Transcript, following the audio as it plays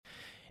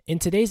In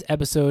today's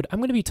episode, I'm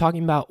going to be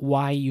talking about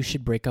why you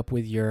should break up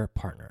with your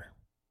partner.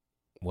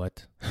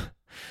 What?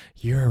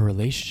 You're a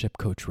relationship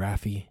coach,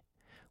 Rafi.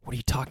 What are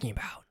you talking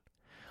about?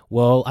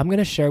 Well, I'm going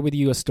to share with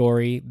you a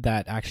story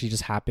that actually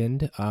just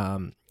happened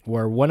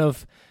where one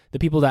of the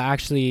people that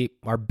actually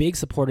are big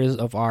supporters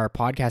of our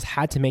podcast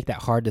had to make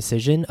that hard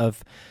decision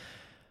of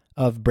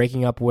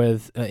breaking up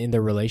with in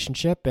their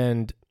relationship,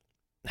 and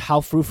how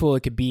fruitful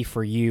it could be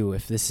for you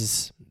if this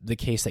is the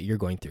case that you're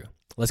going through.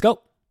 Let's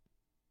go.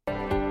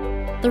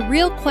 The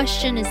real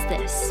question is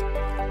this: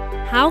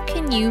 how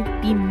can you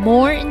be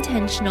more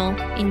intentional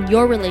in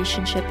your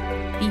relationship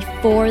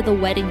before the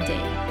wedding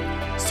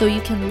day so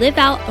you can live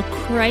out a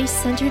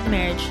Christ-centered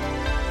marriage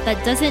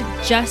that doesn't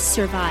just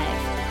survive,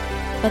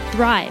 but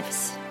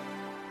thrives?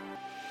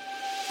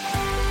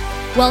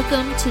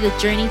 Welcome to the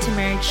Journey to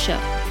Marriage show.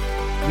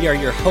 We are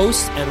your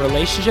hosts and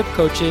relationship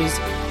coaches,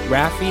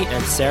 Rafi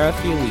and Sarah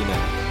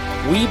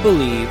Fiolina. We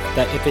believe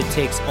that if it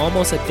takes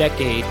almost a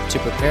decade to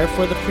prepare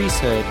for the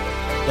priesthood,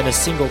 then a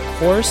single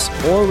course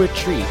or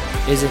retreat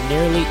isn't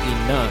nearly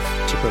enough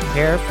to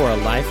prepare for a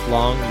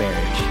lifelong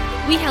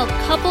marriage. We help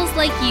couples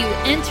like you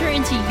enter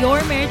into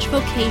your marriage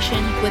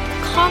vocation with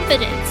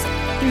confidence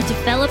through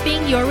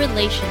developing your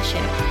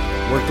relationship.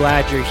 We're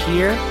glad you're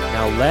here.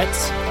 Now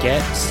let's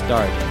get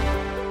started.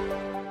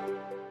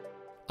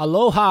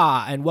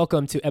 Aloha and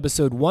welcome to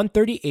episode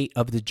 138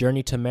 of the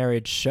Journey to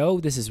Marriage show.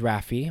 This is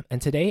Rafi,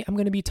 and today I'm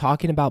going to be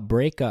talking about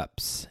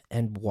breakups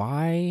and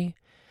why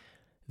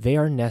they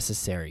are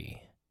necessary.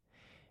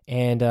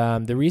 And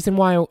the reason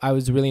why I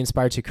was really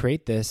inspired to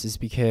create this is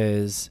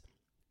because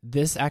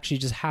this actually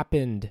just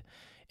happened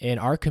in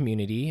our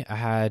community. I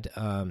had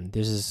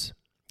there's this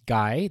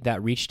guy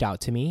that reached out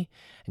to me,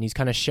 and he's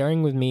kind of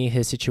sharing with me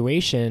his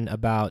situation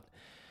about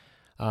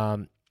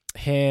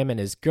him and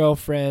his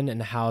girlfriend,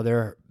 and how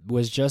there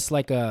was just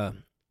like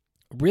something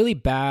really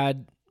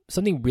bad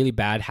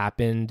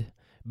happened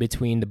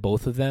between the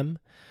both of them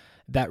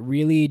that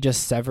really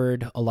just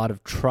severed a lot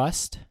of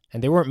trust.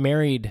 And they weren't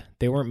married.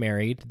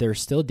 They're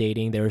still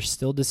dating. They were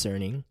still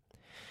discerning.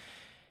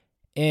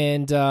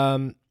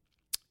 And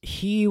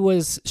he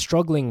was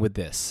struggling with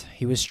this.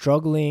 He was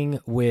struggling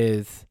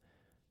with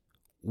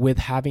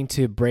having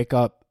to break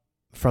up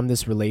from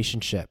this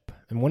relationship.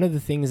 And one of the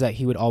things that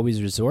he would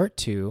always resort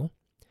to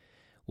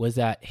was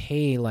that,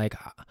 hey, like,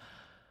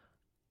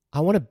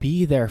 I want to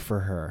be there for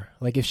her.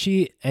 Like, if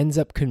she ends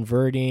up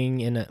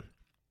converting in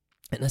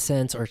a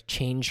sense, or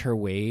change her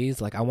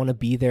ways, like, I want to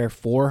be there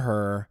for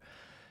her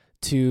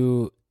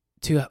to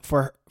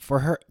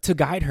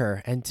guide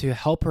her and to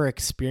help her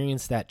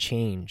experience that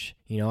change.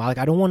 You know, like,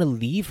 I don't want to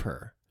leave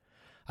her.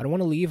 I don't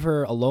want to leave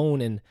her alone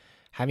and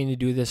having to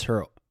do this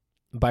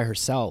by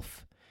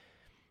herself.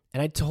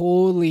 And I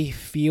totally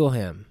feel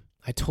him.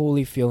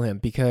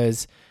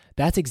 Because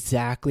that's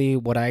exactly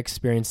what I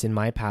experienced in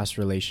my past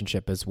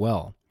relationship as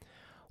well,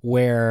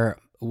 where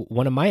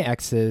one of my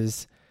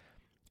exes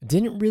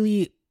didn't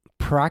really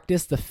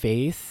practice the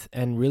faith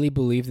and really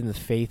believed in the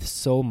faith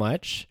so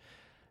much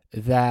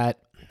that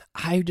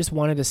I just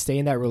wanted to stay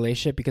in that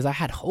relationship because I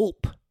had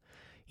hope.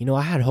 You know,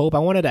 I had hope. I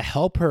wanted to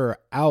help her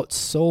out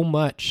so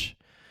much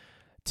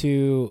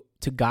to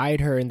guide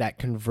her in that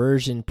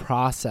conversion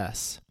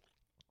process.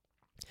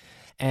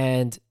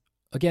 And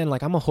again,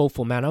 like, I'm a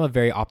hopeful man. I'm a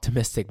very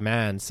optimistic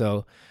man.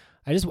 So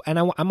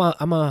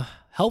I'm a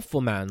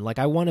helpful man. Like,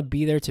 I want to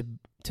be there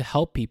to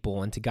help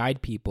people and to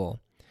guide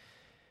people.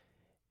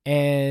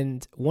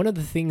 And one of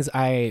the things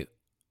I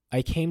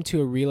came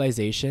to a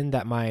realization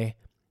that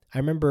I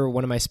remember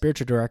one of my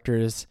spiritual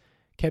directors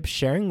kept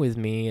sharing with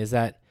me is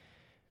that,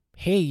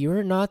 hey,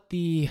 you're not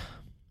the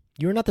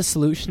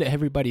solution to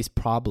everybody's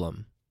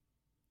problem.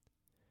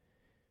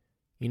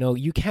 You know,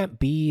 you can't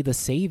be the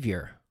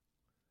savior.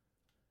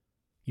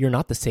 You're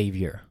not the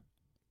savior.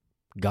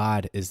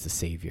 God is the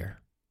savior.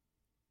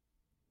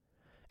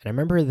 And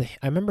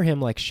I remember him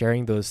like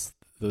sharing those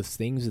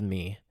things with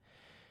me.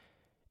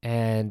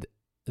 And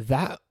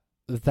that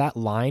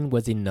line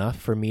was enough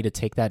for me to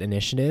take that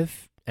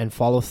initiative and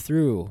follow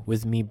through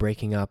with me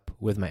breaking up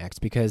with my ex,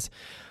 because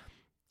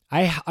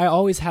I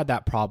always had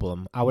that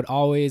problem. I would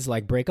always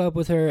like break up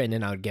with her, and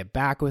then I would get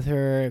back with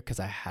her because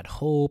I had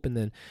hope, and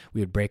then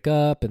we would break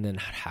up and then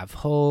have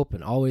hope,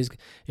 and always,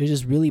 it was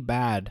just really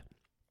bad.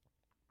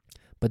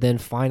 But then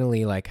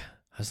finally, like,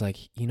 I was like,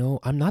 you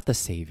know, I'm not the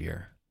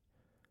savior.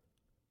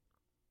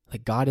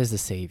 Like, God is the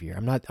savior.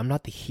 I'm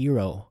not the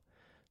hero.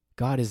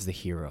 God is the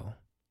hero.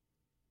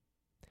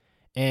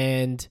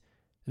 And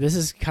this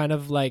is kind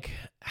of like,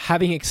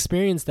 having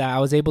experienced that, I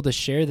was able to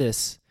share the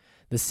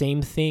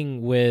same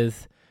thing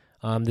with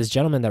this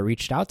gentleman that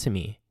reached out to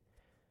me.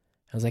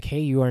 I was like, hey,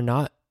 you are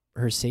not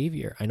her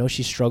savior. I know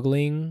she's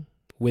struggling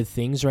with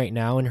things right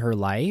now in her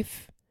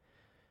life,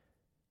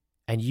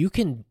 and you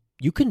can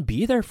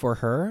be there for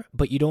her,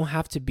 but you don't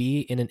have to be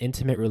in an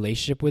intimate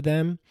relationship with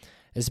them,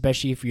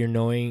 especially if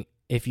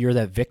you're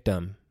that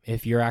victim,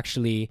 if you're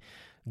actually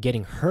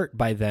getting hurt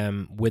by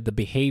them with the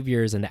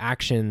behaviors and the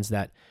actions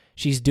that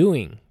she's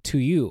doing to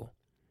you.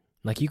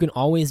 Like, you can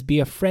always be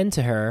a friend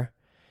to her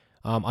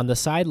on the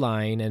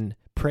sideline and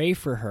pray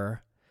for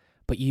her,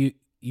 but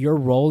your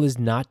role is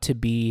not to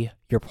be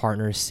your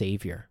partner's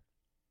savior.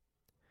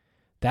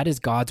 That is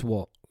God's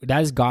will.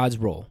 That is God's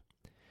role.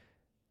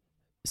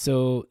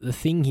 So the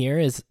thing here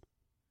is,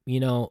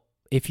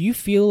 if you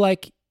feel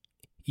like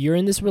you're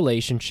in this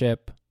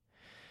relationship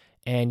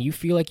and you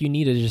feel like you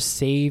need to just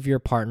save your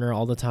partner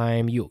all the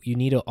time, you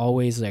need to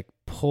always like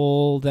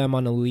pull them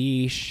on a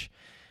leash,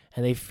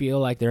 and they feel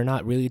like they're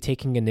not really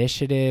taking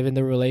initiative in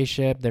the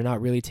relationship, they're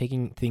not really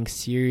taking things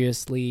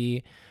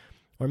seriously,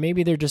 or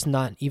maybe they're just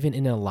not even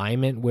in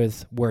alignment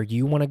with where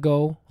you want to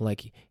go.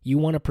 Like you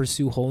want to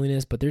pursue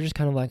holiness, but they're just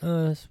kind of like,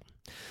 it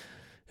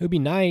would be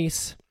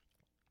nice.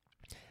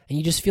 And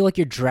you just feel like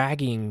you're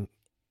dragging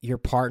your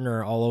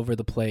partner all over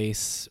the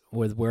place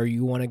with where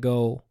you want to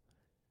go.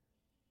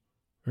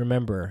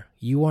 Remember,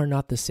 you are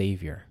not the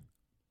savior.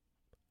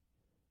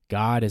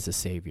 God is the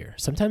savior.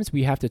 Sometimes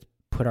we have to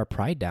put our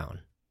pride down.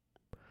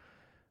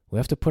 We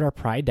have to put our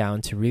pride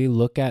down to really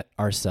look at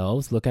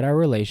ourselves, look at our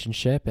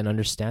relationship, and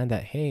understand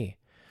that, hey,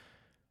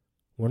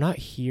 we're not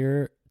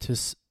here to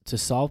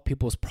solve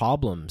people's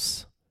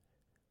problems.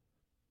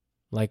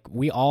 Like,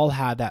 we all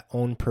have that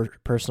own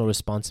personal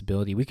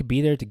responsibility. We could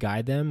be there to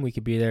guide them. We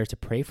could be there to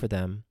pray for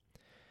them.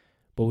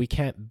 But we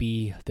can't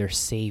be their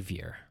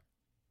savior.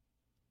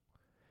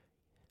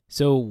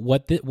 So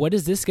what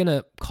is this going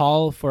to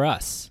call for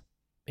us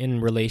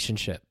in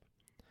relationship?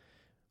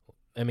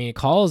 I mean, it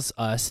calls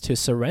us to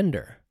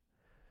surrender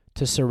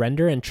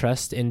and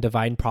trust in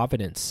divine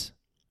providence,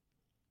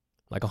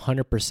 like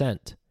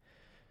 100%,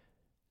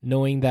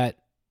 knowing that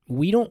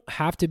we don't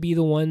have to be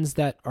the ones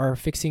that are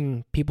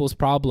fixing people's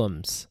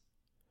problems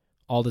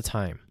all the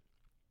time.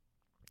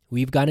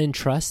 We've got to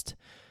entrust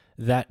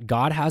that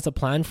God has a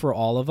plan for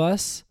all of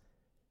us,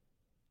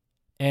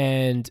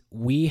 and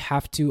we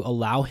have to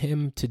allow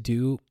him to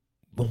do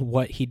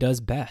what he does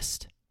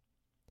best.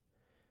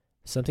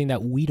 Something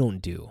that we don't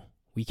do.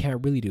 We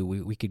can't really do.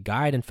 We could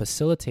guide and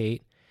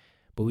facilitate,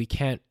 but we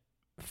can't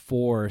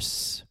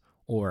force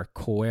or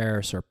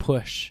coerce or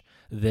push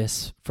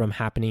this from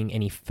happening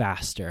any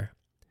faster.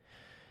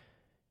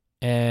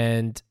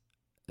 And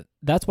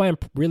that's why I'm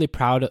really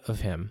proud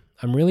of him.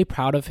 I'm really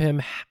proud of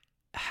him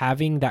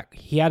having that.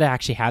 He had to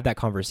actually have that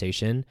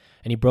conversation,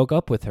 and he broke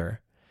up with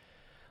her.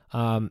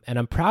 And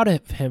I'm proud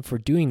of him for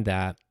doing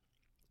that,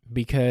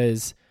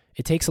 because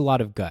it takes a lot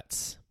of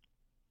guts.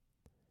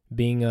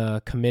 Being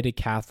a committed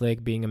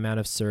Catholic, being a man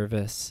of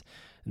service,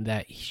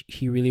 that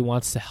he really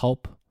wants to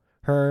help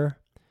her,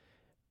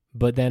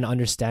 but then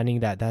understanding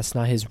that that's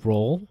not his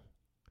role,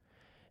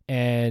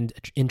 and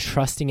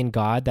entrusting in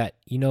God that,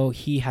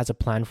 he has a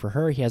plan for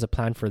her, he has a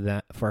plan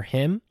for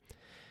him,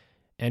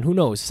 and who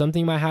knows,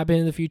 something might happen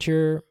in the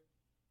future.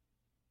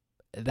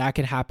 That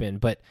could happen,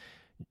 but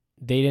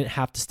they didn't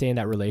have to stay in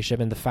that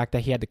relationship, and the fact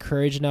that he had the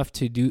courage enough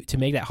to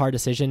make that hard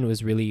decision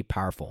was really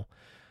powerful.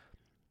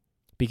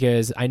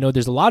 Because I know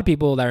there's a lot of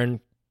people that are in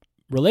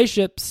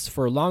relationships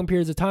for long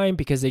periods of time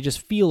because they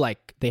just feel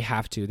like they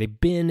have to. They've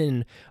been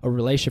in a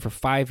relationship for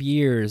 5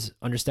 years,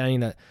 understanding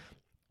that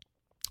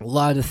a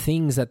lot of the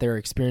things that they're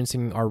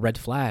experiencing are red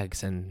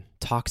flags and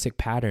toxic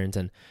patterns,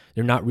 and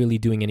they're not really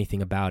doing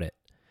anything about it.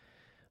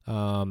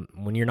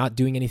 When you're not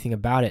doing anything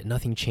about it,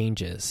 nothing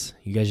changes.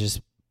 You guys just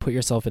put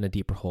yourself in a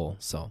deeper hole.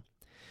 So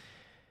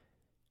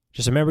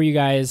just remember, you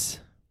guys,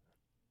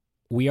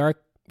 we are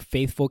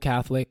faithful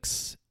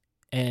Catholics,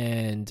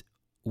 and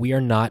we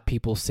are not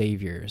people's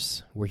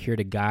saviors. We're here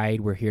to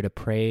guide. We're here to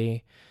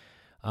pray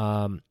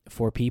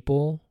for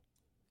people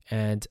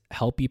and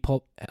help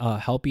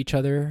each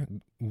other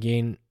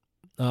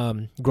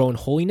grow in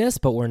holiness,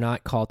 but we're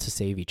not called to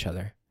save each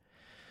other.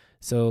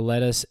 So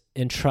let us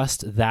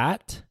entrust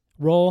that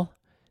role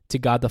to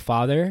God the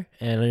Father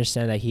and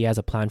understand that he has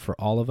a plan for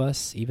all of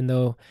us, even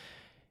though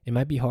it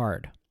might be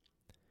hard.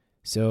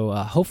 So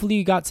hopefully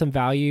you got some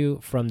value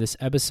from this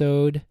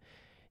episode.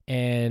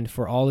 And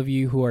for all of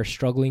you who are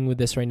struggling with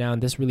this right now,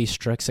 and this really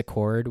strikes a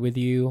chord with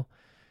you,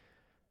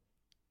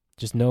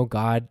 just know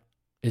God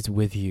is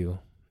with you.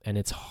 And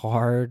it's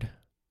hard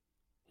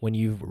when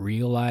you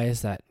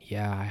realize that,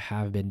 I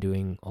have been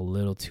doing a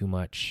little too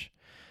much.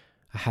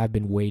 I have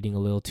been waiting a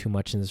little too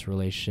much in this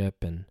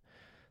relationship, and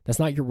that's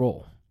not your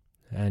role.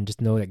 And just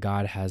know that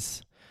God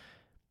has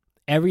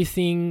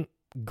everything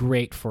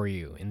great for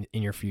you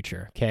in your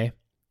future, okay?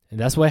 And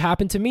that's what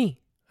happened to me.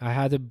 I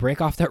had to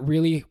break off that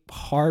really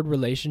hard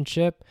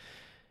relationship,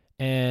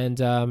 and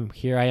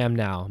here I am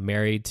now,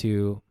 married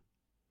to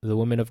the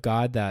woman of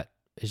God that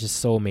is just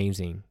so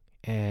amazing.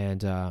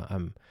 And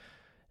I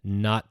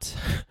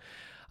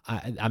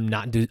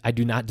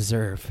do not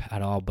deserve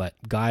at all, but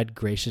God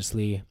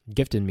graciously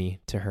gifted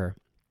her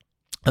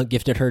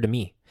to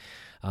me,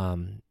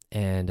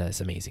 and it's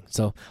amazing.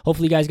 So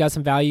hopefully you guys got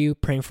some value.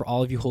 Praying for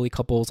all of you holy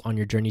couples on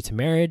your journey to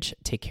marriage.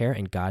 Take care,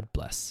 and God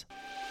bless.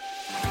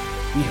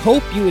 We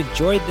hope you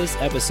enjoyed this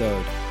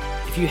episode.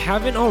 If you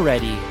haven't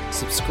already,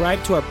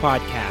 subscribe to our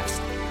podcast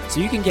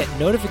so you can get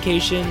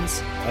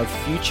notifications of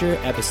future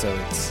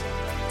episodes.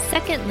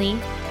 Secondly,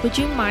 would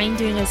you mind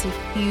doing us a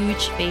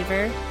huge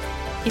favor?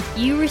 If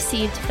you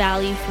received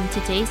value from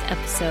today's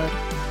episode,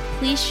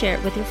 please share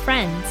it with your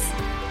friends.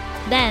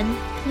 Then,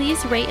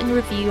 please rate and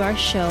review our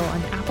show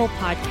on Apple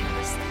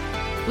Podcasts.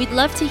 We'd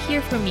love to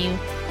hear from you,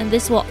 and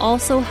this will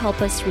also help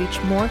us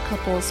reach more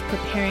couples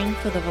preparing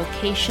for the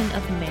vocation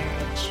of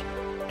marriage.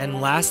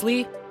 And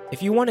lastly,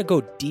 if you want to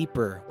go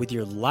deeper with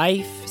your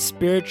life,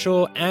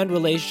 spiritual, and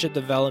relationship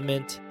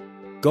development,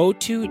 go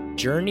to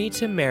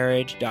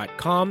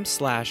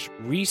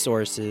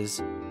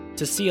journeytomarriage.com/resources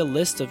to see a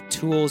list of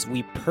tools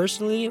we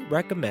personally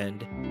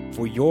recommend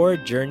for your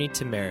journey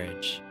to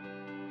marriage.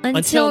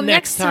 Until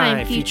next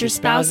time, future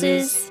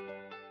spouses.